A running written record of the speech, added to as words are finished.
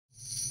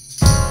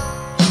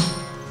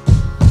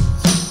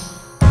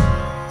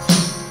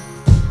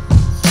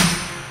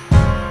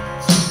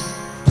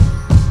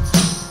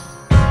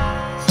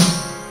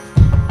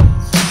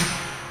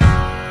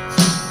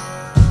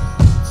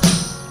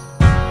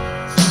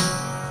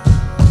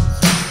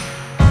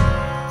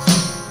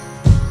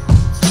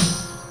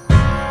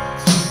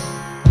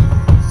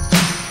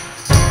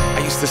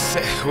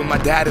sit with my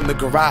dad in the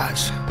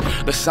garage.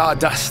 The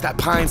sawdust, that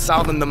pine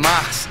sol in the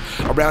moss.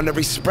 Around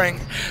every spring,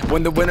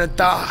 when the winter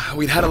thaw,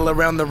 we'd huddle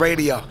around the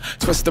radio,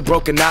 twist the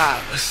broken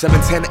knob.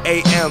 7:10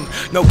 a.m.,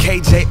 no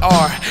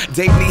KJR.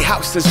 Dave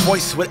Niehaus'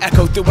 voice would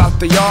echo throughout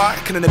the yard.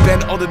 Couldn't have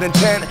been older than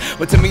 10,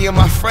 but to me and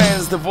my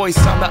friends, the voice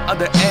on the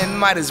other end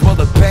might as well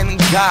have been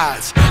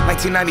God's.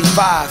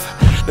 1995.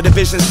 The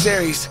division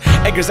series,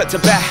 Eggers at to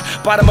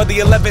bat, bottom of the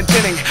 11th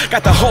inning,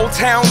 got the whole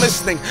town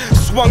listening,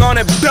 swung on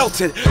and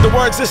belted, the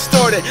words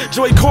distorted,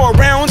 Joy Core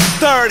rounds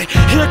third,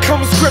 here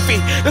comes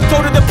Griffey, the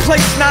throw to the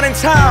place, not in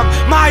time,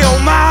 my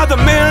oh my, the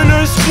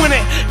Mariners win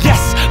it,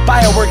 yes,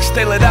 fireworks,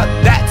 they lit up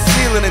that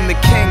ceiling in the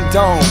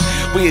Kingdom,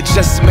 we had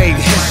just made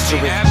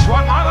history.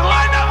 Swung on the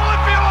line, down the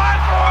left field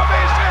line for a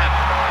base hit,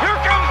 here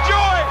comes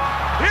Joy,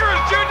 here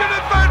is Junior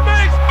to third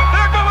base,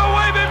 they're gonna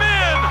wave him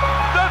in,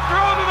 the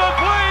throw to the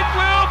plate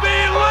will be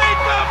late.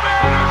 The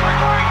Mariners are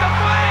going to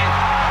play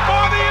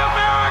for the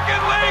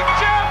American League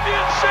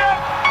Championship.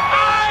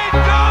 I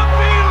don't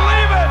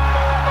believe it.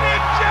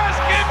 It just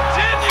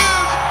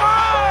continues.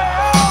 My,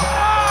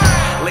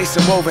 oh my. Lace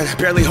and woven,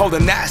 barely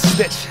holding that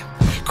stitch.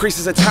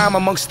 Creases of time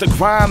amongst the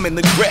grime and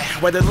the grit.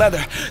 Weathered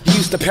leather, he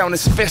used to pound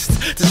his fist.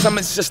 To some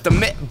it's just a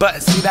mitt,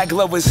 but see that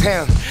glow is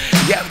him.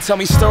 Yeah, tell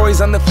me stories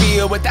on the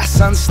field with that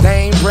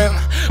sun-stained brim.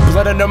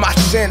 Blood under my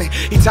chin,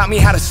 he taught me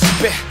how to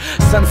spit.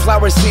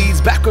 Sunflower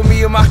seeds back with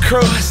me and my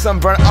crew.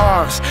 Sunburnt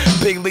arms,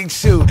 big league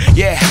chew.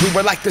 Yeah, we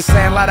were like the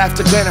Sandlot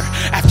after dinner.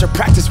 After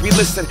practice we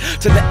listened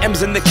to the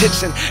M's in the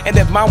kitchen. And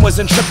if mine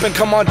wasn't tripping,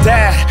 come on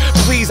dad,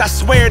 please, I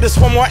swear this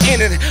one more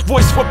inning.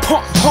 Voice would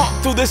pump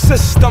through the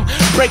system.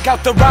 Break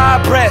out the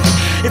rye bread.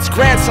 It's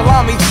grand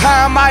salami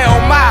time, my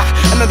oh my,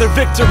 another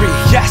victory,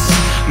 yes.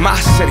 My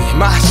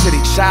city,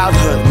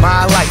 childhood,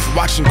 my life,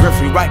 watching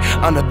Griffey right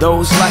under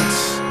those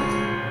lights.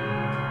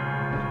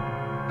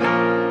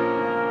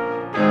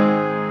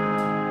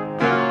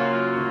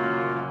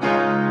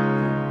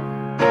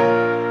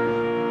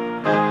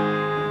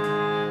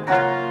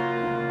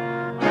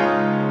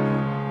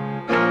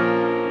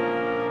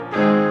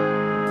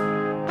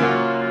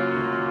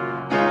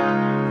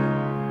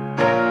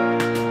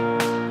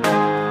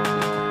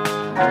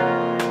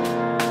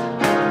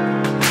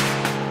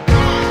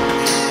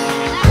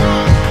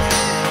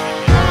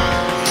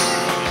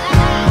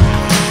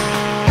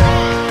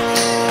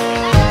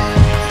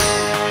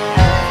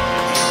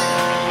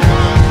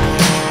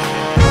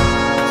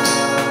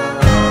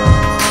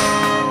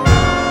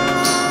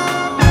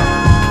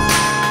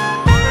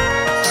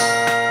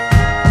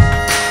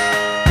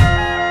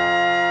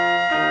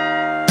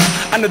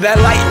 Under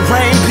that light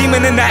rain,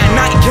 beaming in that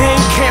night game.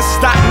 Can't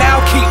stop now,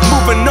 keep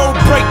moving, no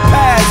brake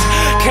pads.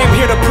 Came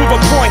here to prove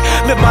a point,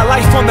 live my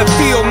life on the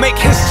field, make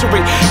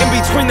history in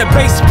between the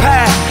base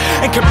path,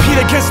 and compete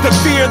against the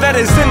fear that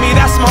is in me.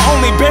 That's my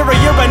only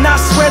barrier, and I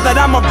swear that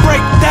I'ma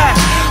break that.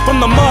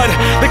 From the mud,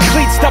 the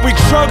cleats that we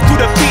drug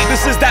through the feet,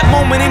 this is that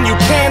moment and you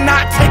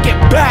cannot take it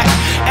back.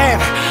 And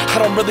I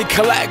don't really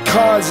collect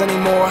cards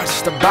anymore,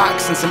 just a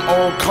box and some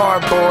old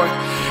cardboard.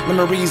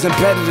 Memories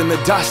embedded in the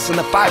dust, and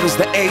the fibers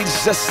that age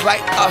just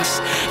like us,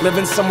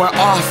 living somewhere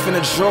off in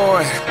a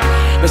drawer.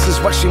 This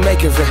is what you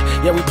make of it.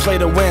 Yeah, we play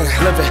to win,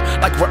 live it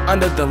like we're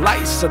under the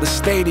lights of the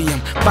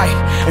stadium. Fight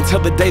until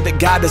the day that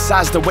God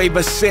decides to wave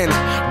us in.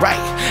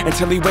 Right,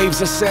 until he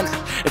waves us in.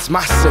 It's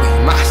my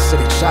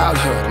city,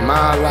 childhood,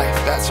 my life,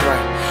 that's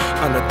right,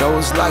 under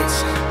those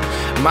lights.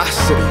 My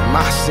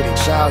city,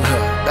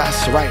 childhood,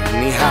 that's right,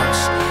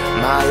 Niehaus,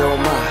 my oh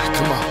my,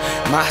 come on.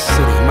 My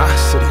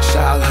city,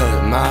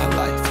 childhood, my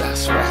life,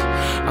 that's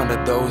right,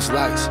 under those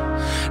lights.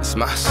 It's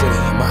my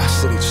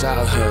city,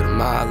 childhood,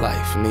 my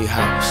life,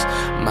 Niehaus,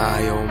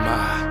 my oh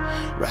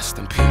my, rest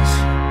in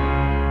peace.